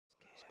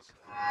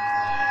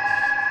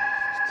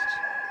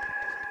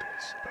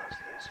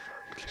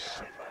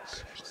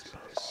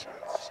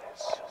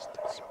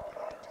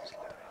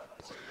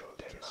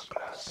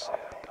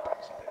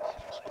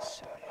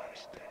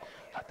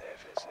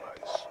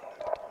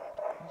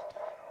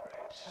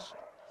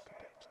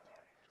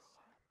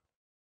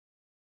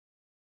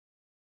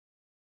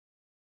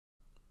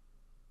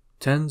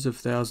Tens of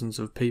thousands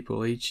of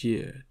people each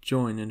year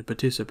join and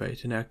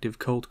participate in active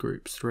cult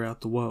groups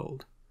throughout the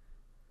world,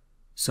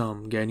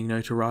 some gaining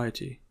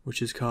notoriety, which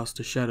has cast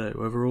a shadow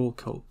over all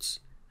cults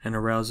and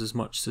arouses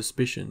much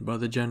suspicion by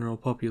the general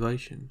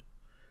population.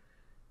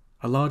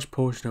 A large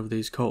portion of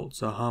these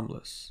cults are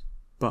harmless,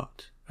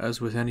 but, as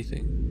with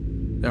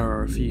anything, there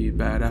are a few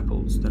bad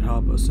apples that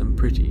harbour some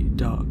pretty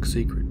dark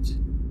secrets.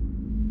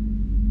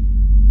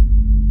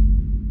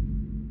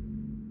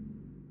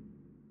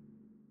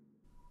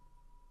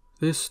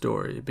 This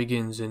story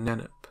begins in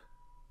Nanop.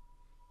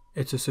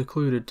 It's a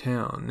secluded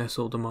town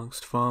nestled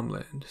amongst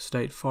farmland,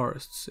 state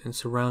forests, and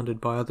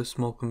surrounded by other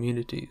small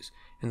communities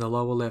in the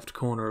lower left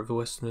corner of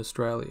Western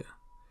Australia.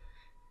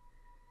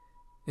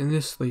 In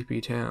this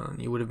sleepy town,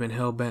 you would have been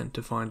hell-bent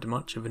to find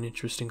much of an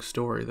interesting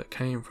story that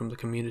came from the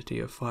community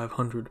of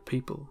 500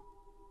 people.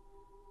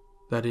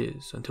 That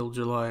is, until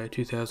July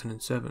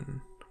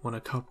 2007, when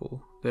a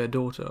couple, their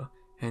daughter,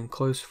 and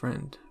close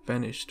friend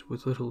vanished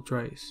with little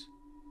trace.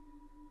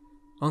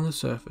 On the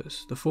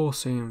surface, the four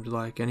seemed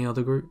like any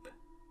other group.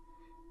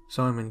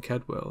 Simon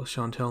Kadwell,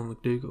 Chantelle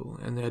McDougall,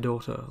 and their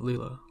daughter,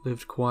 Leela,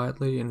 lived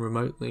quietly and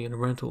remotely in a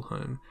rental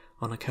home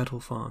on a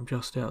cattle farm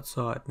just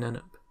outside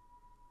Nanop.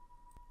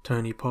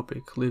 Tony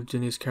Popic lived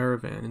in his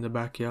caravan in the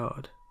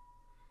backyard.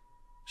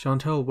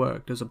 Chantelle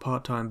worked as a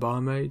part-time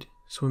barmaid,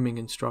 swimming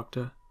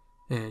instructor,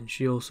 and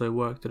she also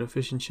worked at a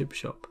fish and chip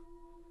shop.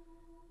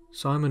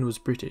 Simon was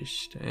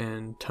British,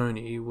 and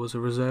Tony was a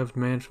reserved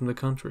man from the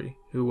country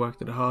who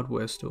worked at a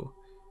hardware store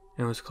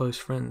and was close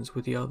friends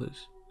with the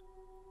others.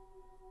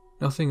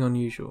 Nothing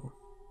unusual,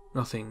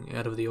 nothing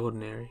out of the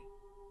ordinary,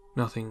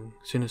 nothing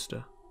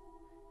sinister.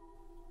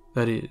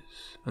 That is,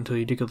 until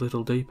you dig a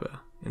little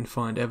deeper and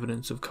find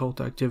evidence of cult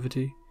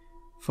activity,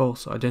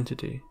 false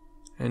identity,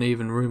 and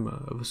even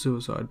rumour of a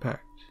suicide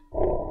pact.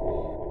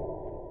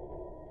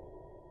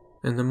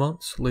 In the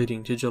months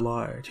leading to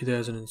July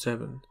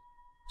 2007,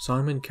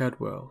 Simon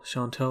Kadwell,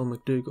 Chantelle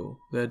McDougall,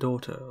 their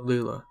daughter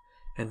Leela,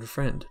 and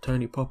friend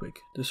Tony Popic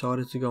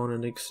decided to go on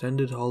an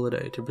extended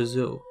holiday to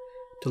Brazil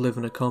to live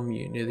in a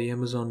commune near the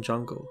Amazon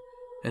jungle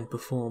and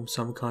perform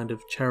some kind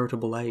of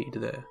charitable aid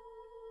there.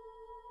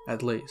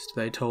 At least,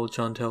 they told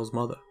Chantelle's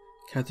mother,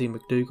 Kathy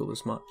McDougall,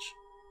 as much.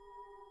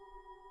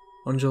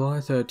 On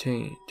July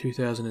 13,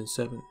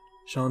 2007,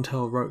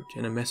 Chantelle wrote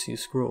in a messy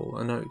scrawl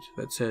a note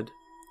that said,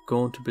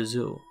 "Gone to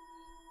Brazil,"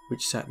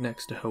 which sat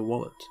next to her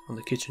wallet on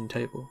the kitchen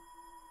table.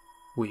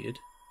 Weird.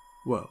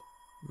 Well,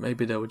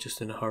 maybe they were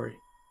just in a hurry.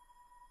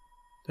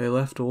 They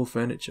left all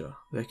furniture,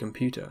 their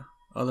computer,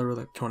 other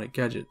electronic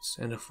gadgets,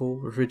 and a full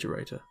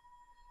refrigerator,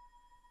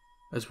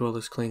 as well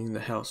as cleaning the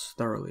house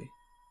thoroughly,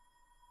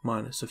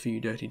 minus a few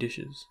dirty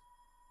dishes.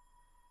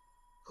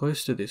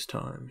 Close to this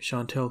time,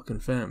 Chantelle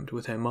confirmed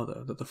with her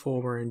mother that the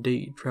four were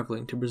indeed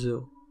travelling to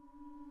Brazil.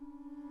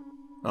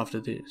 After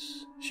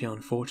this, she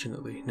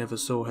unfortunately never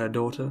saw her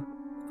daughter,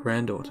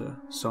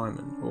 granddaughter,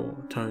 Simon,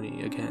 or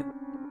Tony again.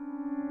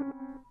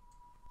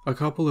 A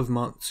couple of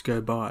months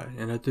go by,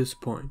 and at this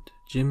point,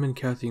 Jim and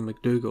Kathy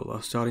McDougall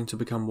are starting to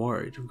become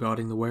worried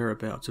regarding the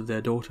whereabouts of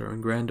their daughter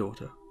and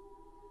granddaughter.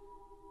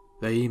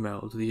 They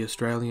emailed the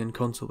Australian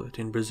consulate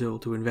in Brazil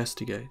to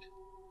investigate.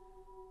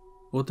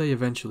 What they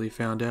eventually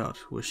found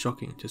out was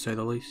shocking, to say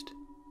the least.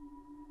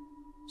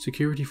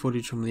 Security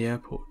footage from the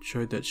airport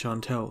showed that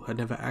Chantelle had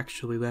never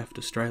actually left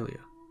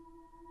Australia.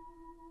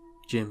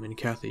 Jim and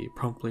Kathy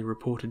promptly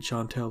reported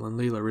Chantelle and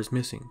Leela as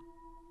missing.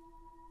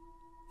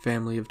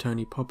 Family of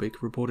Tony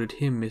Popic reported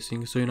him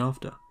missing soon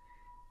after,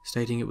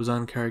 stating it was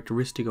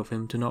uncharacteristic of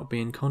him to not be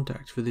in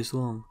contact for this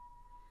long.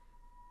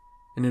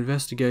 An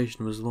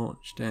investigation was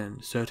launched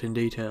and certain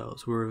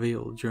details were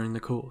revealed during the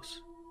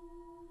course.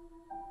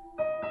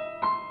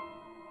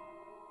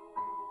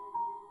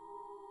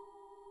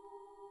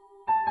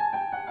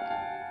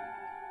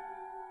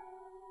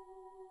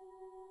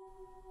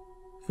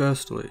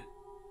 Firstly,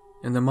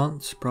 in the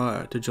months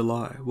prior to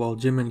July, while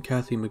Jim and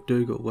Kathy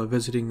McDougall were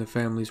visiting the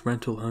family's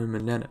rental home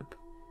in Nanop,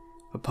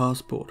 a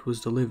passport was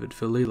delivered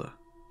for Leela.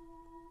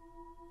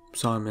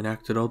 Simon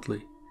acted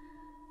oddly,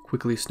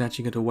 quickly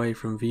snatching it away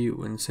from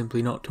view and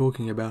simply not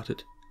talking about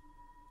it.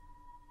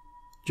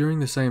 During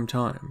the same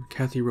time,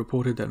 Kathy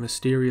reported that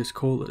mysterious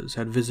callers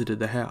had visited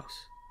the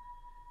house.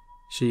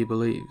 She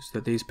believes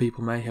that these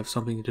people may have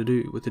something to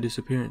do with the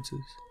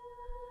disappearances.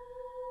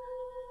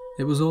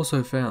 It was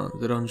also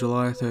found that on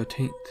July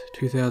 13,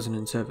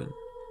 2007,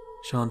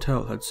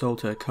 Chantelle had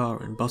sold her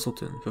car in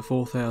Bustleton for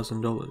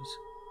 $4,000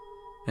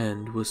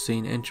 and was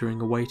seen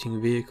entering a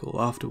waiting vehicle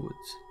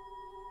afterwards.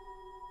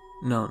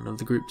 None of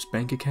the group's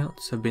bank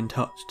accounts have been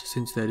touched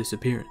since their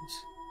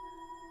disappearance.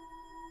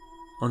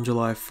 On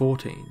July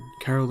 14,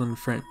 Carolyn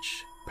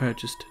French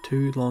purchased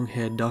 2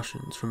 long-haired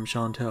Dachshunds from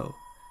Chantelle,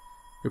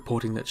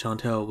 reporting that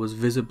Chantelle was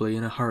visibly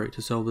in a hurry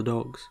to sell the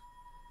dogs.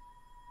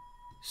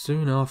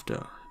 Soon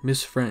after,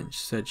 Miss French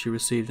said she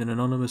received an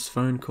anonymous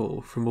phone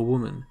call from a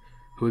woman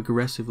who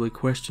aggressively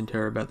questioned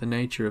her about the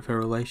nature of her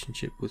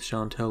relationship with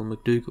Chantelle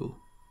McDougall.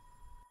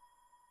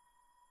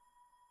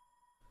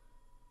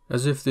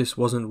 As if this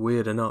wasn't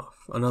weird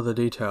enough, another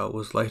detail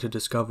was later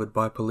discovered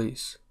by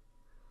police.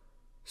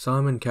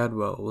 Simon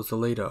Kadwell was the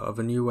leader of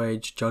a New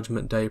Age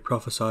Judgment Day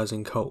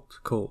prophesizing cult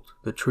called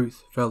the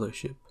Truth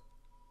Fellowship.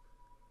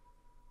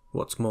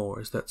 What's more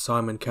is that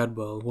Simon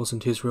Kadwell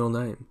wasn't his real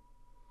name.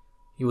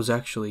 He was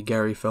actually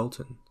Gary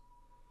Felton.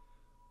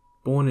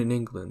 Born in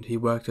England, he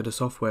worked at a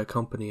software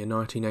company in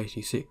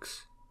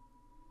 1986.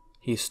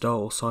 He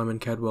stole Simon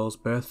Kadwell's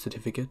birth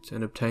certificate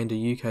and obtained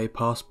a UK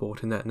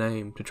passport in that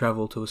name to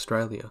travel to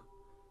Australia.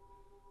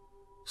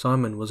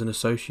 Simon was an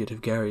associate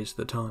of Gary's at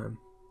the time.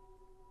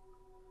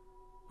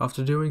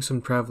 After doing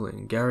some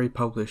travelling, Gary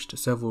published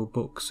several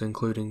books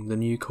including The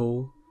New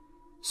Call,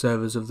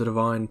 Servers of the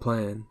Divine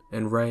Plan,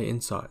 and Ray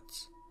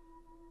Insights,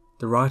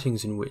 the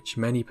writings in which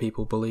many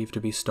people believe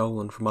to be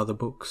stolen from other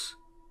books.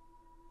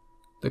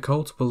 The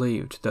cult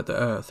believed that the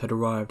Earth had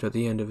arrived at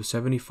the end of a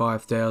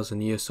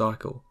 75,000-year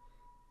cycle,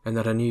 and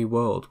that a new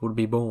world would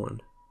be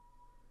born.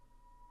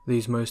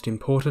 These most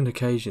important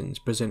occasions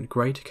present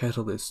great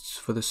catalysts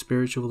for the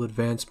spiritual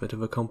advancement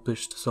of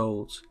accomplished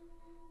souls,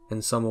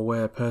 and some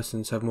aware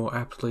persons have more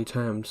aptly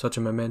termed such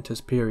a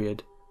momentous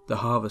period the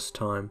harvest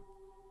time,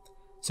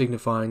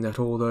 signifying that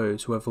all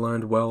those who have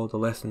learned well the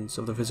lessons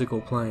of the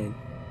physical plane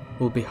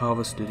will be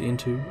harvested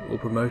into or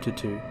promoted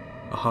to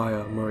a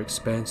higher, more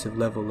expansive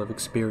level of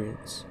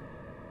experience.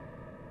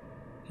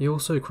 He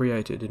also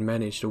created and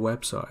managed a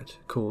website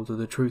called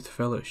the Truth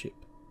Fellowship,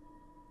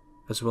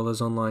 as well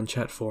as online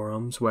chat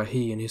forums where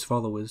he and his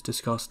followers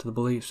discussed the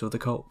beliefs of the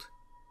cult.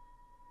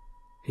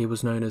 He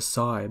was known as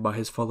Psy by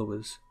his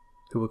followers,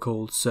 who were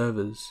called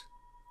servers.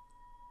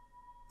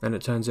 And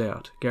it turns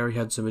out Gary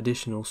had some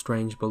additional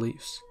strange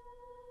beliefs.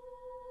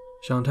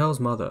 Chantelle's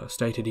mother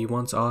stated he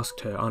once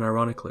asked her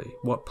unironically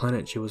what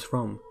planet she was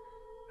from,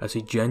 as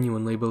he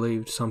genuinely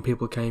believed some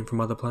people came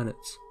from other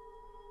planets.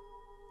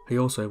 He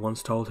also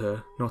once told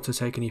her not to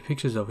take any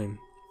pictures of him,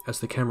 as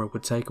the camera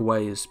would take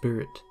away his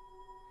spirit.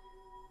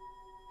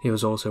 He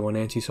was also on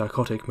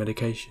antipsychotic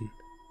medication.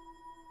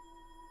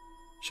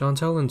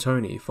 Chantelle and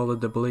Tony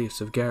followed the beliefs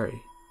of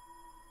Gary.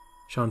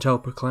 Chantelle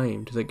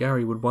proclaimed that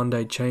Gary would one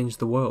day change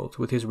the world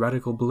with his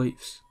radical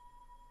beliefs.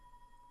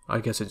 I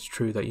guess it's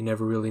true that you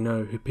never really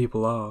know who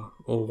people are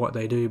or what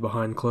they do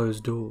behind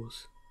closed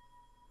doors.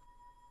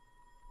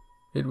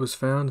 It was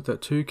found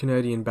that two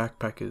Canadian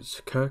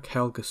backpackers, Kirk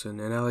Helgeson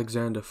and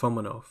Alexander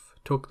Fominov,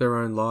 took their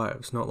own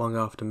lives not long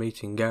after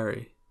meeting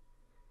Gary.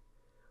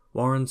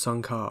 Warren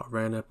Sankar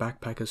ran a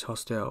backpackers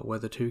hostel where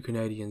the two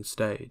Canadians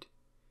stayed.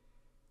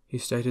 He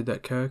stated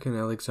that Kirk and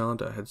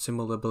Alexander had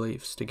similar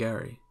beliefs to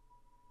Gary.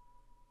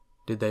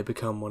 Did they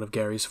become one of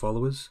Gary's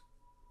followers?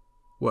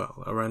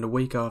 Well, around a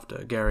week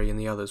after Gary and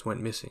the others went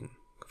missing,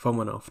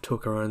 Fominov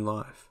took her own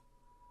life.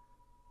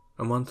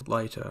 A month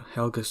later,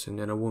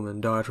 Helgeson and a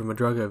woman died from a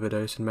drug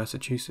overdose in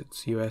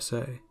Massachusetts,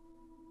 USA.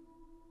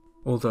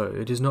 Although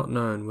it is not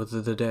known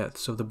whether the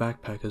deaths of the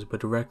backpackers were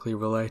directly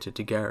related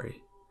to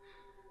Gary.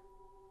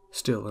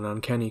 Still an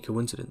uncanny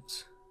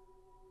coincidence,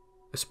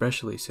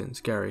 especially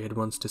since Gary had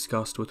once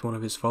discussed with one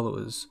of his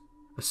followers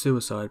a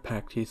suicide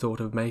pact he thought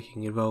of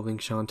making involving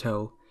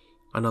Chantelle,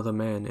 another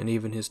man, and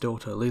even his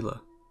daughter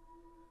Leela.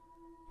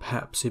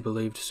 Perhaps he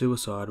believed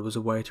suicide was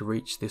a way to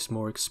reach this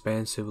more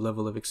expansive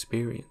level of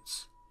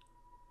experience.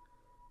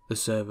 The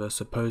server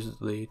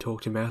supposedly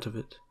talked him out of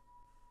it.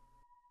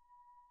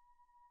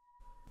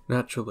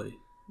 Naturally,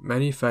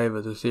 many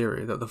favour the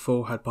theory that the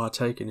four had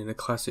partaken in a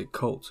classic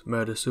cult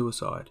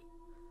murder-suicide.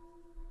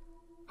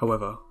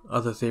 However,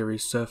 other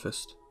theories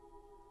surfaced.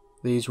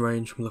 These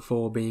range from the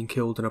four being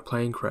killed in a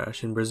plane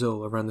crash in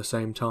Brazil around the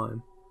same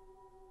time,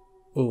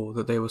 or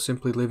that they were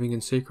simply living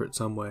in secret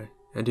somewhere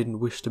and didn't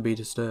wish to be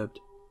disturbed,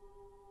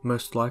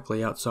 most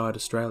likely outside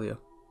Australia.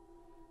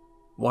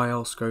 Why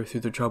else go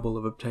through the trouble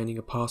of obtaining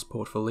a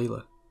passport for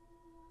Leela?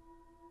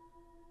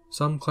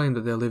 Some claim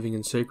that their living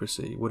in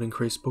secrecy would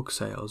increase book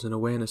sales and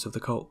awareness of the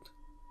cult.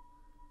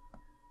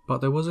 But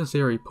there was a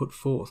theory put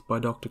forth by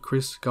Dr.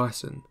 Chris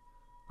Geisen,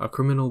 a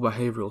criminal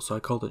behavioural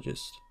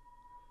psychologist.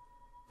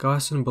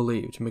 Geisen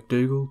believed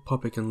McDougall,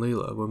 Popic and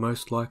Leela were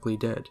most likely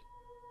dead,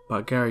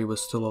 but Gary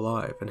was still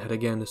alive and had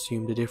again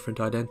assumed a different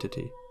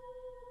identity.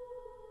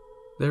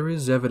 There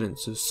is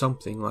evidence of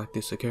something like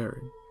this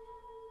occurring.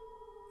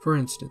 For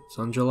instance,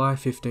 on July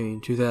 15,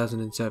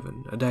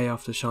 2007, a day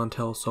after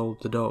Chantelle sold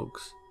the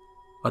dogs,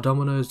 a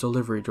Domino's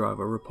delivery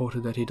driver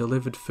reported that he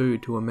delivered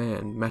food to a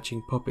man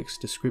matching Popic's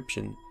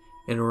description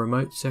in a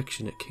remote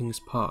section at Kings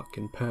Park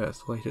in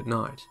Perth late at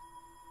night.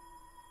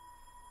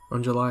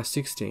 On July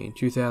 16,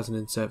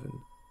 2007,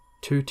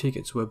 2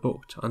 tickets were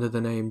booked under the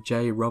name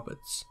J.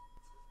 Roberts,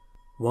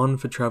 one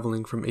for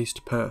travelling from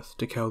East Perth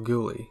to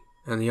Kalgoorlie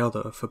and the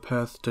other for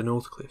Perth to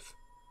Northcliffe.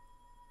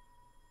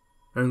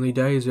 Only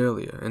days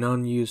earlier, an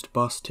unused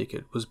bus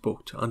ticket was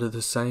booked under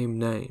the same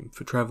name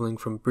for travelling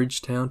from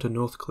Bridgetown to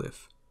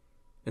Northcliffe,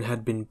 and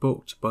had been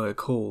booked by a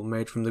call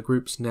made from the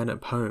group's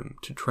Nannup home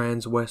to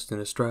Trans-Western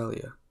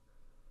Australia.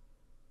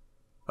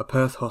 A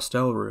Perth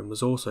hostel room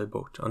was also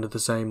booked under the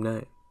same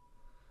name.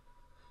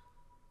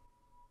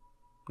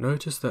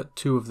 Notice that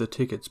 2 of the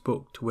tickets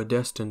booked were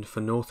destined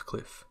for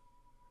Northcliffe.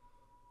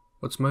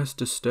 What's most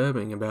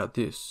disturbing about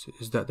this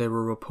is that there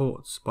were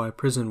reports by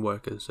prison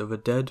workers of a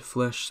dead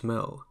flesh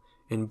smell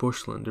in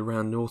bushland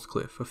around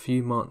Northcliffe a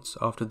few months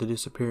after the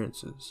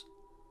disappearances.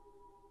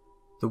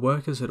 The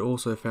workers had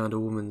also found a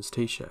woman's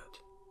t-shirt.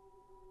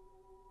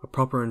 A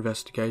proper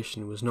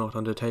investigation was not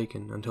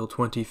undertaken until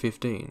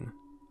 2015,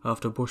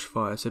 after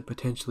bushfires had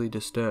potentially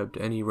disturbed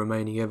any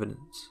remaining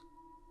evidence.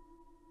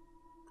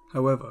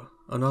 However,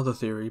 another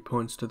theory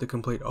points to the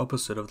complete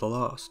opposite of the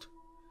last,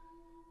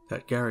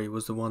 that Gary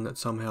was the one that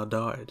somehow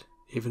died,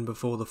 even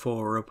before the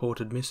four were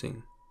reported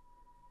missing.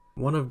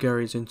 One of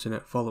Gary's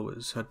internet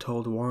followers had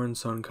told Warren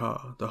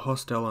Sankar, the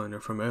hostel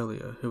owner from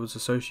earlier who was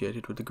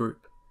associated with the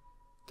group,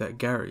 that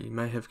Gary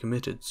may have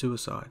committed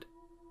suicide.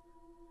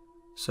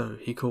 So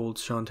he called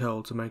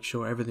Chantelle to make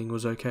sure everything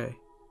was okay.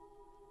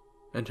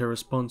 And her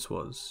response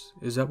was,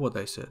 "Is that what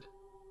they said?"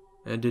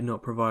 and did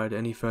not provide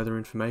any further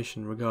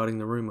information regarding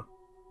the rumour.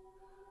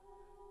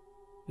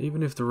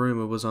 Even if the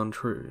rumour was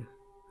untrue,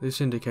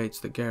 this indicates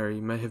that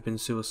Gary may have been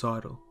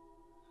suicidal,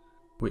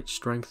 which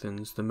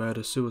strengthens the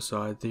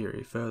murder-suicide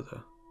theory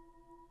further.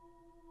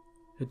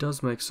 It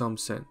does make some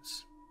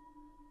sense,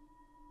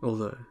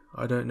 although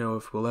I don't know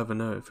if we'll ever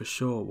know for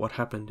sure what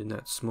happened in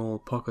that small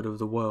pocket of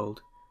the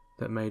world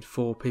that made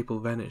 4 people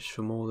vanish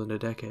for more than a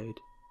decade.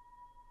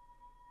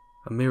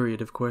 A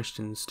myriad of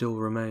questions still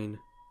remain.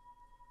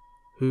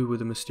 Who were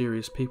the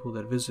mysterious people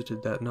that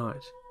visited that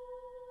night?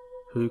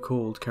 Who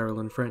called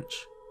Carolyn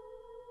French?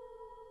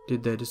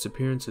 Did their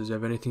disappearances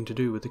have anything to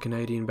do with the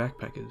Canadian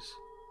backpackers?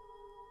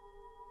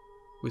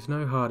 With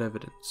no hard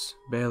evidence,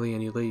 barely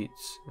any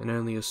leads, and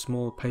only a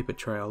small paper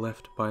trail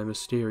left by a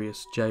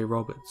mysterious J.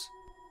 Roberts,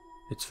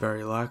 it's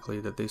very likely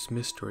that this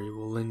mystery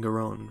will linger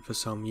on for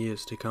some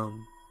years to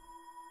come.